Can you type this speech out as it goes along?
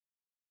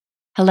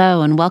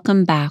Hello and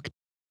welcome back.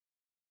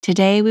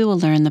 Today we will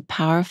learn the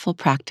powerful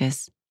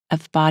practice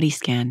of body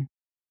scan.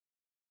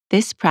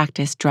 This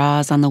practice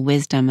draws on the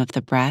wisdom of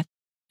the breath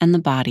and the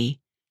body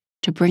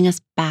to bring us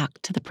back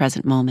to the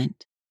present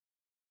moment.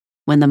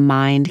 When the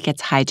mind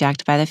gets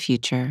hijacked by the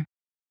future,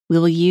 we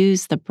will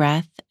use the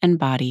breath and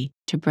body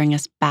to bring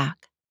us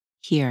back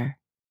here,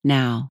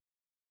 now.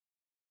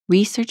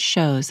 Research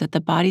shows that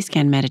the body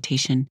scan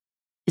meditation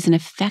is an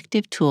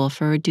effective tool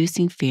for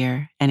reducing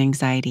fear and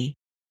anxiety.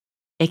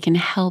 It can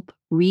help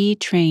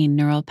retrain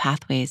neural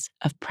pathways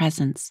of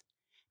presence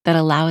that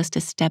allow us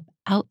to step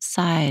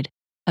outside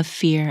of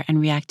fear and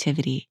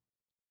reactivity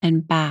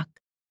and back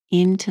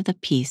into the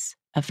peace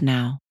of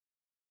now.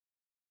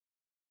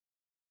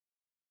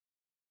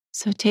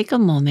 So take a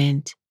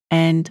moment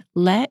and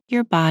let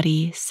your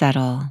body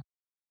settle.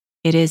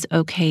 It is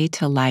okay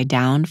to lie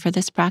down for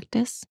this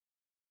practice.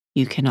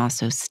 You can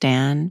also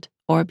stand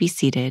or be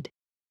seated,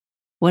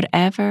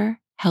 whatever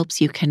helps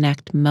you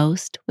connect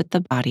most with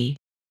the body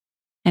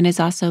and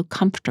is also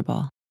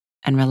comfortable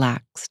and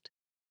relaxed.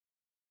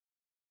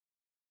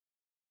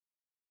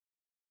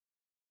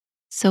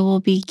 So we'll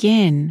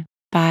begin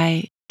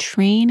by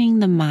training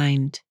the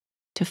mind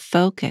to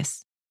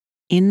focus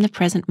in the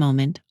present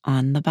moment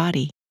on the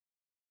body.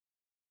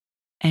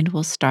 And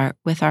we'll start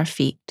with our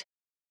feet.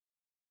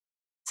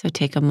 So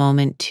take a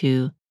moment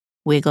to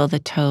wiggle the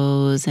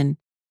toes and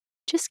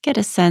just get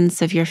a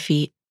sense of your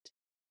feet,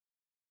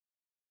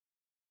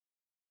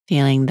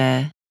 feeling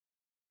the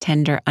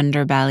tender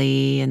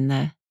underbelly and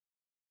the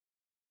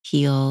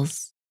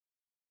heels,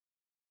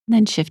 and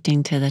then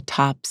shifting to the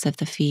tops of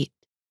the feet,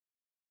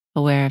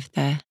 aware of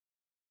the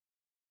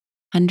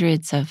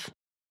hundreds of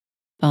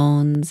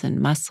bones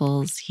and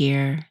muscles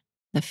here.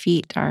 The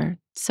feet are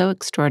so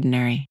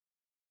extraordinary,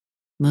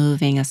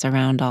 moving us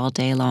around all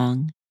day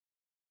long.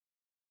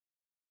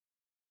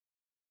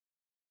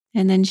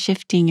 And then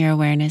shifting your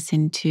awareness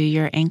into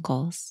your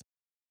ankles.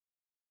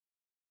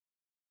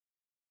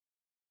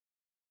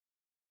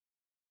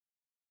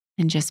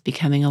 And just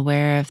becoming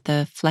aware of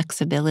the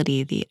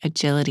flexibility, the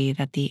agility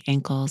that the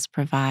ankles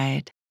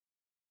provide.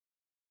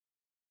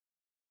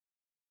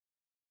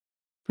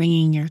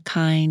 Bringing your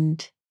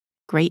kind,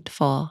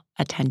 grateful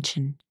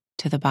attention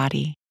to the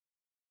body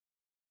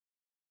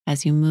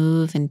as you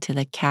move into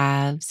the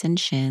calves and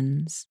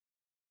shins.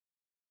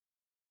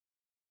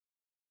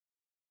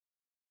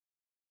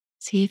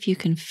 See if you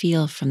can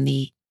feel from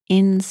the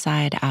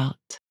inside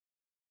out,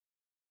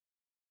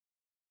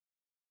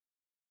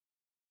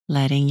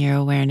 letting your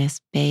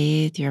awareness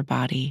bathe your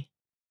body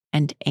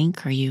and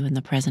anchor you in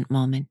the present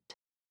moment.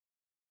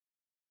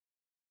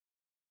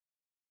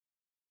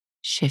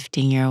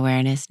 Shifting your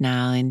awareness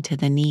now into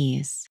the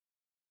knees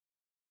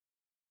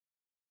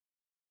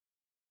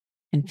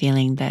and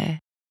feeling the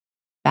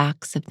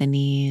backs of the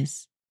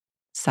knees,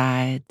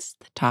 sides,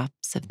 the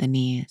tops of the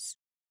knees.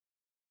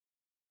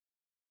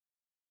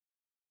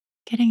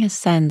 Getting a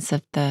sense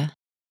of the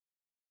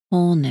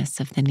wholeness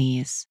of the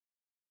knees.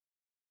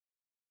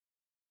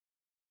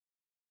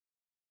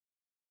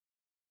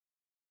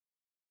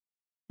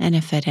 And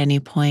if at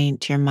any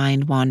point your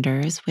mind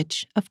wanders,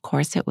 which of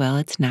course it will,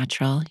 it's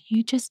natural,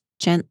 you just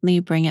gently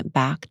bring it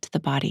back to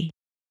the body.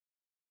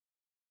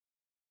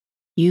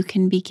 You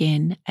can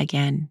begin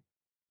again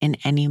in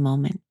any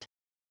moment.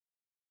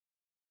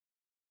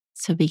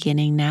 So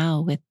beginning now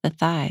with the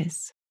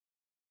thighs.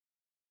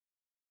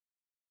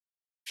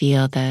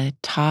 Feel the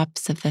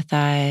tops of the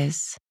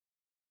thighs.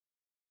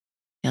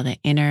 Feel the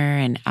inner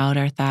and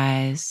outer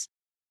thighs,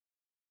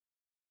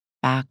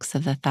 backs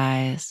of the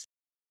thighs.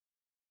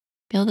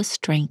 Feel the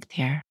strength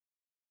here.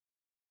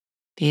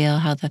 Feel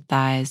how the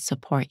thighs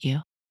support you.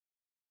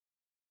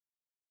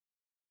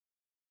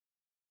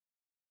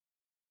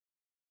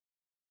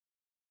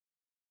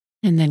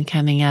 And then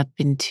coming up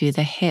into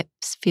the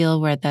hips, feel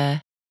where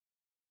the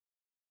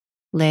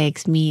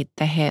legs meet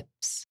the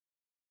hips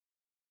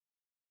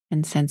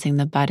and sensing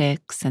the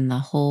buttocks and the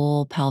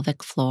whole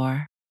pelvic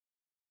floor.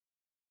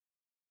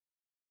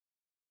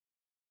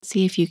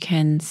 See if you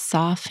can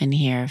soften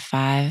here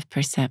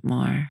 5%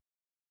 more.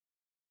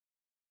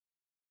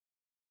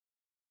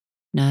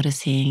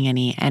 Noticing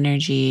any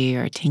energy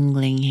or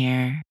tingling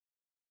here.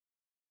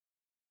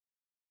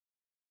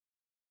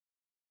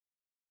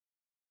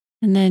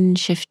 And then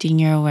shifting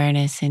your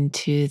awareness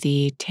into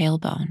the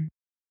tailbone,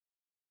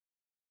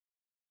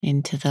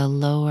 into the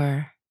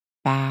lower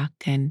back,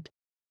 and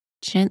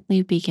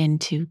gently begin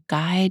to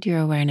guide your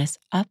awareness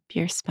up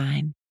your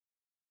spine.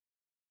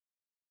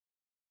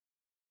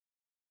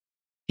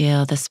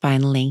 Feel the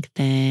spine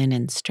lengthen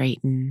and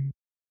straighten.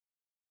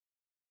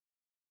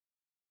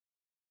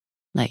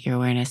 Let your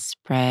awareness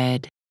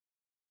spread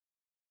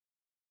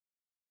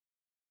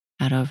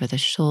out over the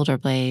shoulder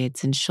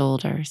blades and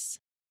shoulders.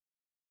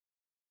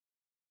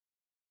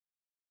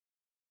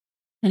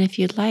 And if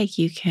you'd like,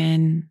 you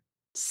can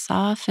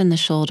soften the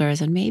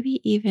shoulders and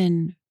maybe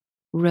even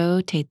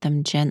rotate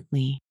them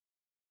gently,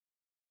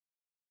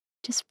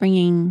 just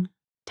bringing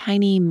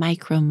tiny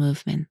micro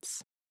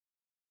movements.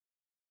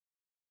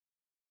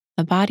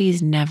 The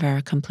body's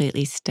never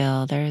completely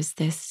still. There's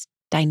this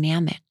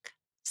dynamic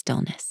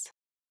stillness.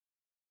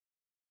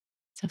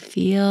 So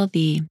feel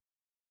the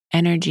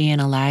energy and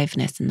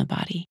aliveness in the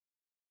body.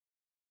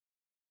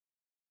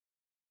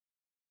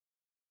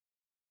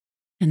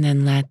 And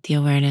then let the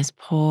awareness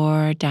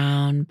pour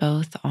down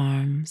both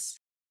arms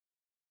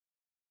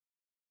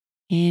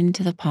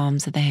into the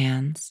palms of the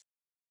hands.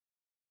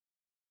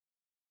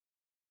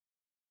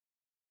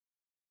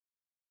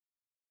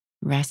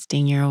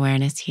 Resting your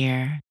awareness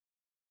here.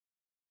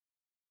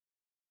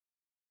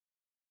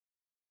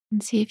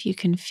 And see if you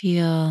can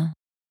feel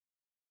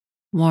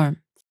warmth,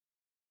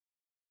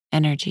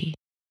 energy,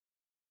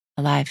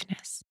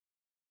 aliveness.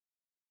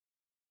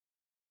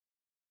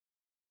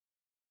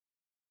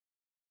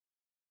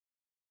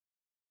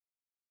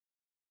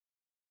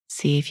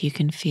 See if you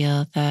can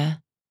feel the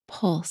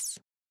pulse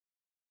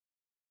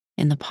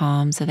in the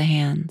palms of the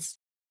hands.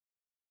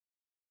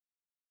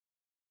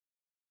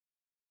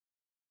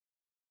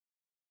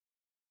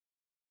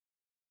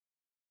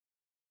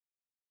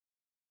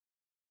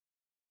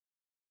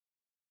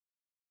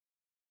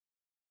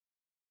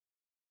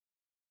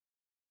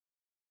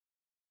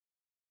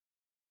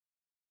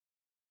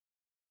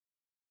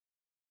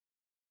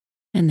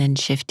 And then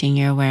shifting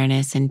your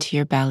awareness into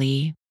your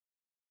belly,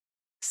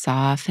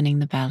 softening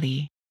the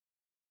belly.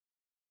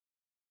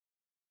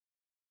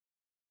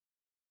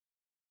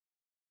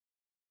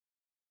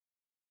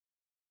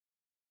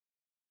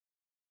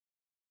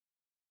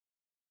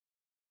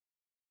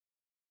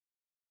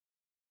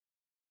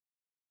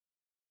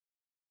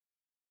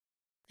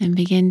 And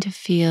begin to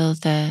feel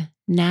the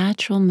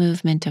natural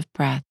movement of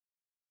breath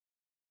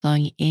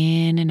flowing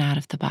in and out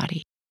of the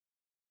body.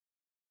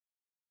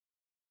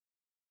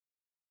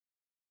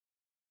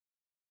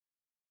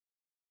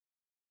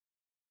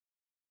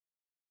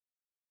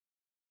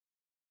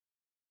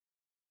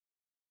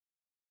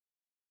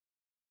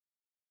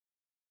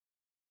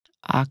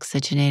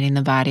 Oxygenating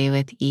the body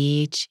with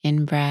each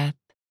in-breath,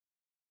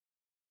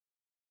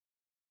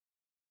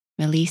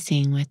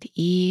 releasing with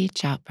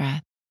each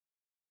out-breath.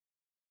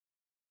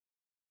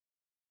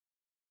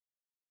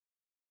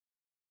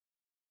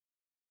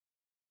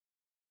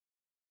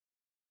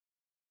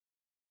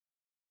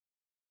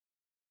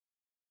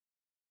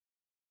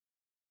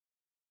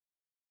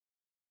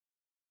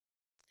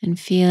 And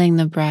feeling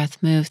the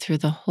breath move through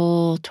the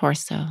whole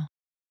torso.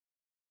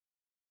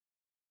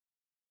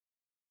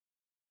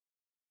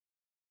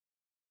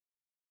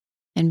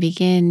 And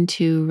begin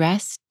to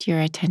rest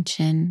your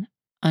attention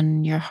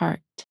on your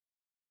heart.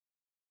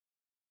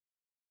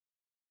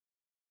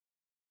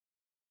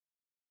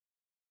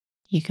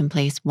 You can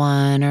place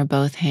one or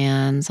both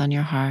hands on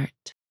your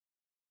heart.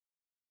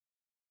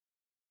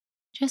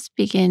 Just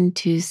begin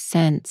to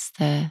sense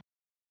the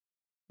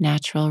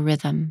natural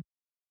rhythm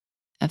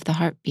of the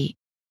heartbeat.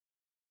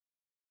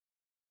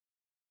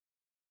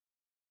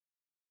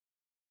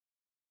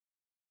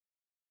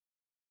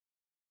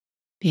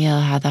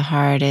 Feel how the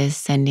heart is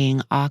sending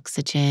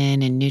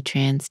oxygen and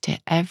nutrients to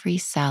every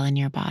cell in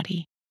your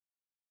body.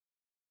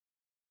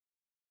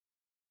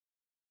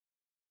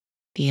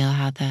 Feel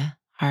how the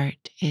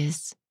heart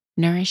is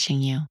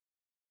nourishing you,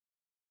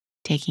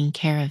 taking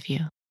care of you.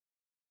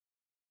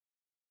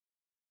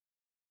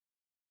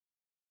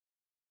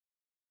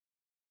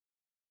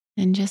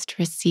 And just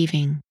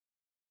receiving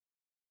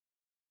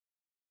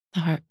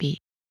the heartbeat.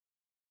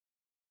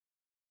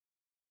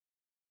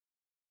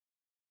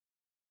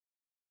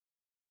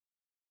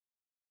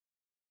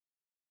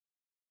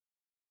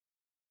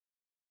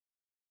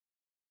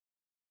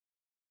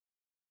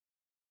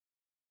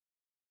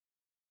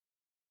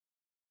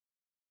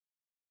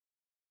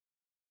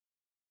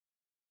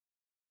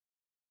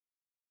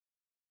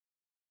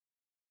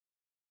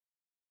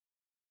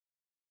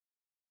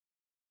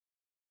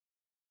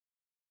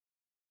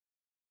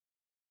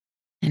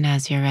 And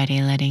as you're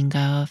ready, letting go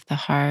of the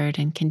heart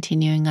and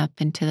continuing up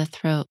into the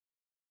throat,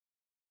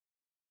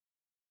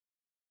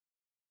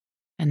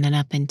 and then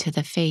up into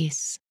the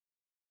face,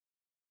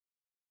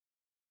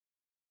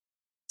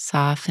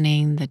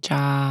 softening the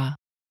jaw,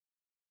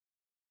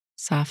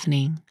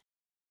 softening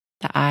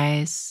the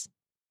eyes,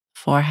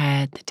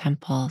 forehead, the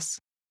temples,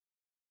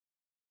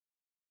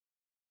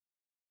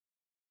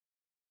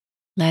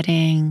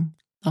 letting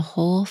the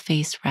whole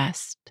face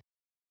rest,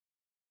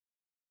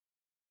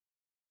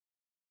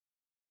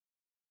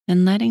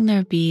 and letting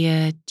there be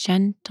a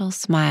gentle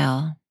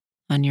smile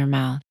on your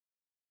mouth.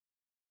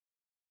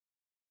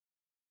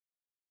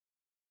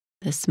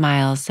 The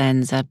smile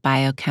sends a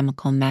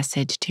biochemical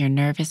message to your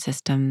nervous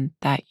system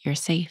that you're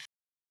safe,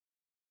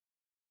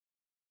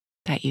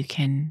 that you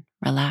can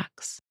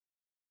relax.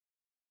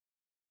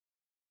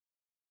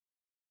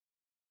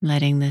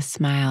 Letting this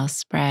smile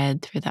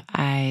spread through the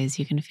eyes,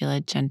 you can feel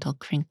a gentle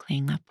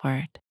crinkling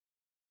upward.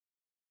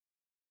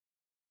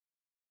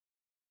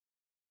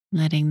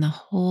 Letting the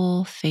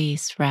whole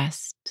face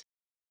rest.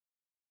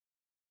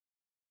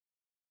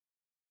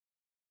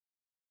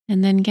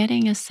 And then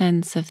getting a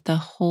sense of the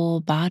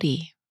whole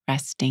body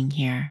resting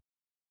here.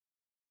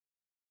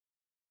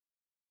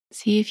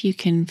 See if you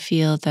can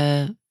feel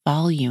the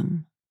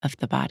volume of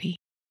the body,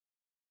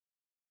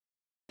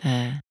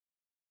 the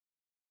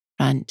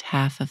front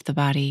half of the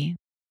body,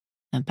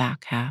 the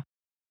back half,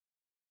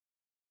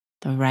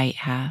 the right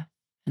half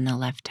and the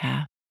left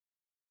half,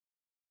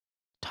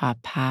 top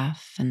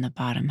half and the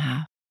bottom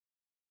half.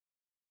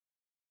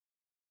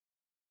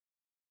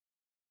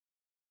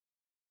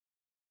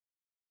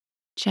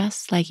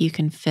 Just like you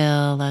can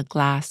fill a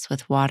glass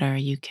with water,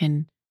 you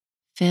can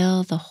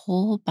fill the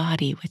whole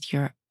body with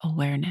your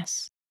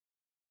awareness.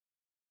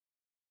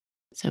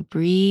 So,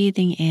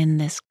 breathing in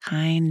this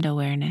kind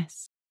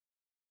awareness,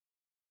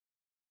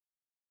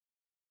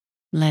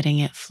 letting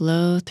it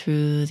flow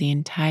through the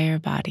entire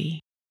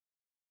body.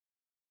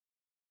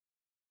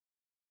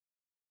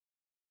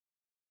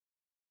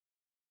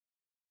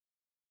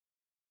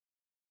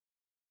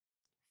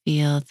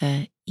 Feel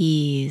the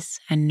ease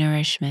and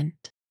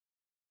nourishment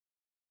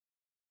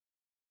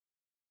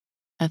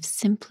of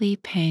simply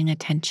paying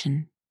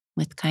attention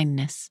with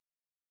kindness,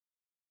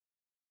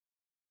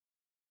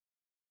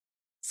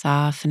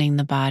 softening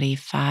the body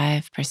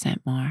 5%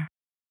 more.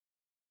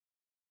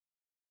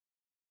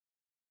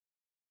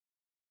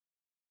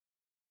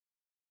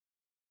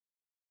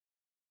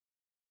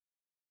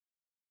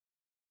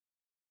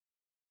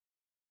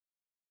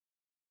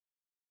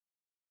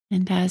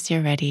 And as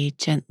you're ready,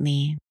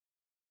 gently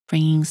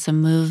bringing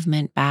some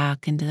movement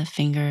back into the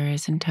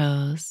fingers and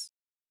toes.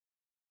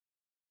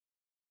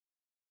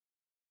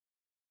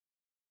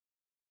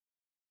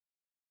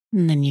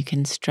 And then you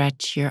can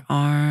stretch your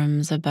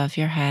arms above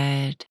your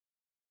head,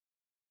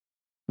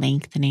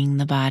 lengthening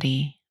the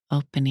body,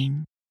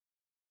 opening,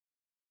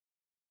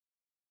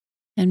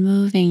 and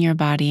moving your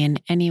body in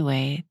any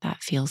way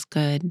that feels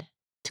good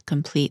to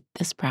complete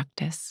this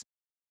practice.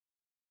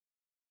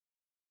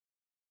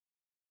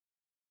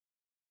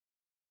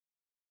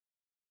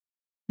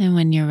 And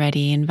when you're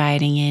ready,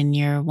 inviting in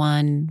your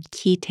one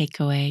key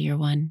takeaway, your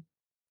one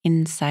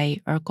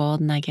insight or gold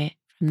nugget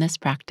from this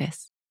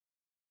practice,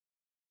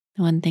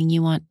 the one thing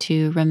you want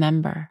to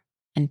remember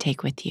and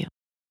take with you.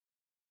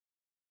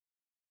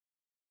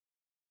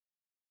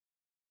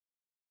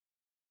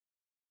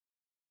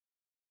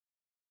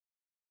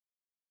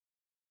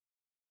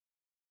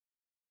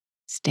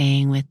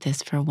 Staying with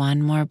this for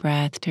one more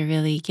breath to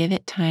really give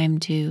it time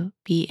to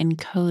be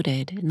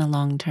encoded in the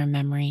long-term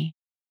memory.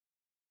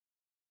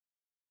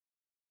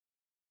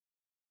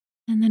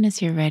 And then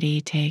as you're ready,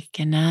 take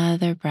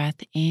another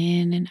breath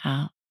in and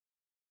out,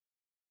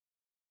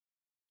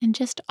 and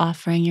just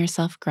offering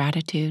yourself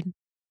gratitude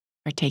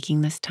for taking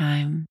this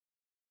time,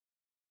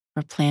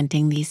 for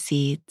planting these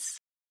seeds,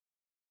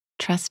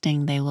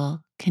 trusting they will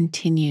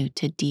continue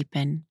to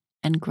deepen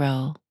and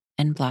grow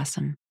and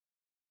blossom.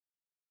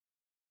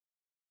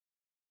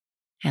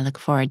 I look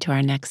forward to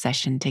our next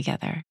session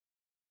together.